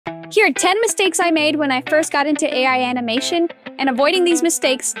Here are 10 mistakes I made when I first got into AI animation, and avoiding these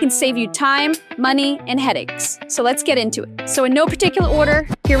mistakes can save you time, money, and headaches. So let's get into it. So in no particular order,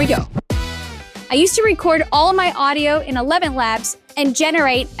 here we go. I used to record all of my audio in ElevenLabs and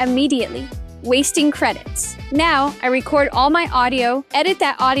generate immediately, wasting credits. Now, I record all my audio, edit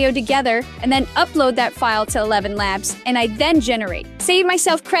that audio together, and then upload that file to ElevenLabs, and I then generate, saving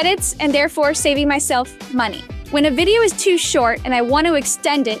myself credits and therefore saving myself money. When a video is too short and I want to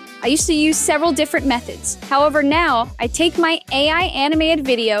extend it, I used to use several different methods. However, now I take my AI animated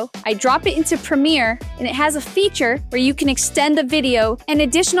video, I drop it into Premiere, and it has a feature where you can extend the video an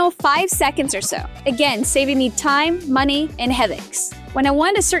additional 5 seconds or so. Again, saving me time, money, and headaches. When I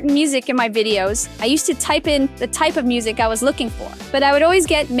wanted a certain music in my videos, I used to type in the type of music I was looking for, but I would always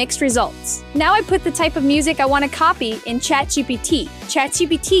get mixed results. Now I put the type of music I want to copy in ChatGPT.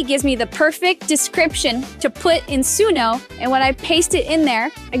 ChatGPT gives me the perfect description to put in Suno, and when I paste it in there,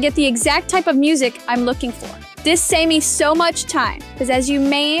 I get the exact type of music I'm looking for. This saved me so much time, because as you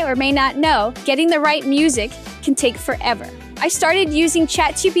may or may not know, getting the right music can take forever. I started using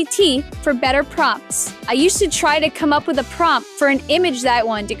ChatGPT for better prompts. I used to try to come up with a prompt for an image that I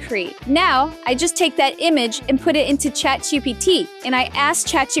wanted to create. Now, I just take that image and put it into ChatGPT, and I ask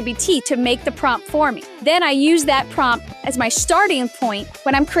ChatGPT to make the prompt for me. Then I use that prompt as my starting point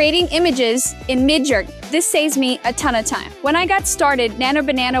when I'm creating images in Midjourney. This saves me a ton of time. When I got started,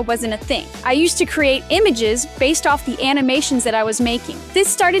 Nano wasn't a thing. I used to create images based off the animations that I was making. This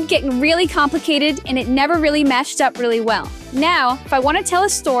started getting really complicated, and it never really matched up really well. Now, if I want to tell a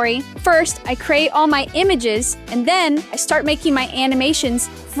story, first I create all my images, and then I start making my animations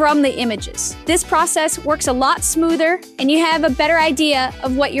from the images. This process works a lot smoother, and you have a better idea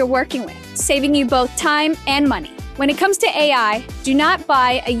of what you're working with, saving you both time and money. When it comes to AI, do not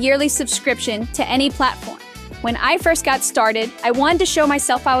buy a yearly subscription to any platform. When I first got started, I wanted to show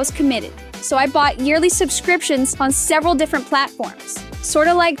myself I was committed, so I bought yearly subscriptions on several different platforms. Sort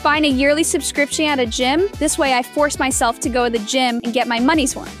of like buying a yearly subscription at a gym. This way I force myself to go to the gym and get my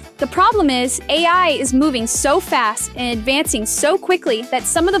money's worth. The problem is, AI is moving so fast and advancing so quickly that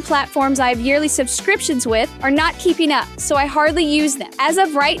some of the platforms I have yearly subscriptions with are not keeping up, so I hardly use them. As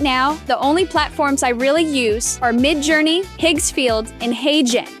of right now, the only platforms I really use are Midjourney, Higgsfield, and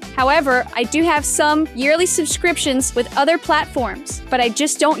HeyGen. However, I do have some yearly subscriptions with other platforms, but I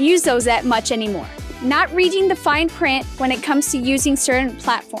just don't use those that much anymore. Not reading the fine print when it comes to using certain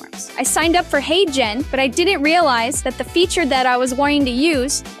platforms. I signed up for HeyGen, but I didn't realize that the feature that I was wanting to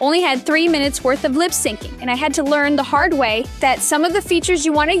use only had 3 minutes worth of lip syncing, and I had to learn the hard way that some of the features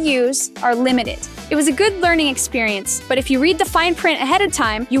you want to use are limited. It was a good learning experience, but if you read the fine print ahead of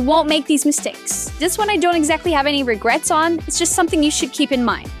time, you won't make these mistakes. This one I don't exactly have any regrets on, it's just something you should keep in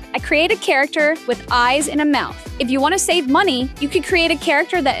mind. I create a character with eyes and a mouth. If you want to save money, you could create a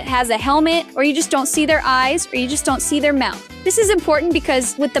character that has a helmet, or you just don't see their eyes, or you just don't see their mouth. This is important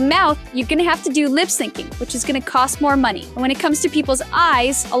because with the mouth, you're going to have to do lip syncing, which is going to cost more money. And when it comes to people's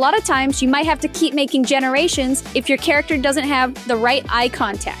eyes, a lot of times you might have to keep making generations if your character doesn't have the right eye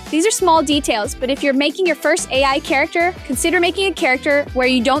contact. These are small details, but if you're making your first AI character, consider making a character where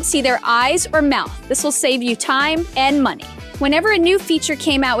you don't see their eyes or mouth. This will save you time and money. Whenever a new feature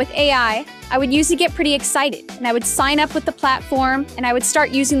came out with AI, I would usually get pretty excited, and I would sign up with the platform, and I would start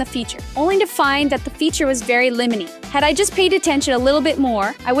using the feature, only to find that the feature was very limiting. Had I just paid attention a little bit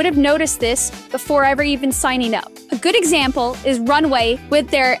more, I would have noticed this before ever even signing up. A good example is Runway with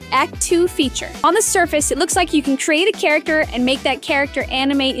their Act 2 feature. On the surface, it looks like you can create a character and make that character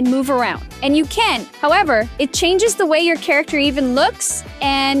animate and move around. And you can. However, it changes the way your character even looks,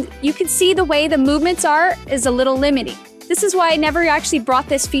 and you can see the way the movements are is a little limiting. This is why I never actually brought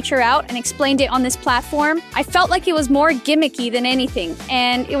this feature out and explained it on this platform. I felt like it was more gimmicky than anything,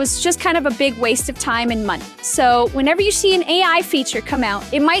 and it was just kind of a big waste of time and money. So whenever you see an AI feature come out,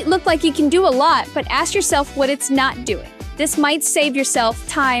 it might look like you can do a lot, but ask yourself what it's not doing. This might save yourself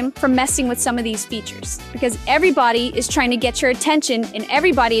time from messing with some of these features, because everybody is trying to get your attention and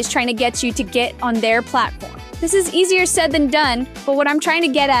everybody is trying to get you to get on their platform. This is easier said than done, but what I'm trying to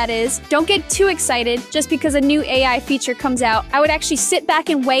get at is, don't get too excited just because a new AI feature comes out. I would actually sit back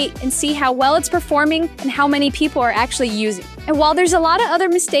and wait and see how well it's performing and how many people are actually using. And while there's a lot of other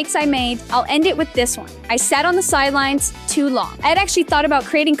mistakes I made, I'll end it with this one. I sat on the sidelines too long. I had actually thought about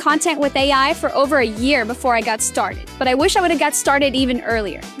creating content with AI for over a year before I got started, but I wish I would have got started even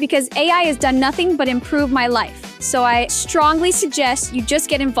earlier, because AI has done nothing but improve my life. So I strongly suggest you just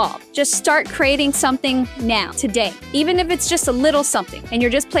get involved. Just start creating something now, today. Even if it's just a little something and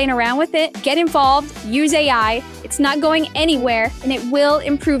you're just playing around with it, get involved, use AI. It's not going anywhere and it will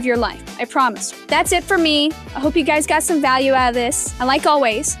improve your life. I promise. That's it for me. I hope you guys got some value out of this. And like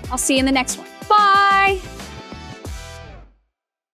always, I'll see you in the next one. Bye!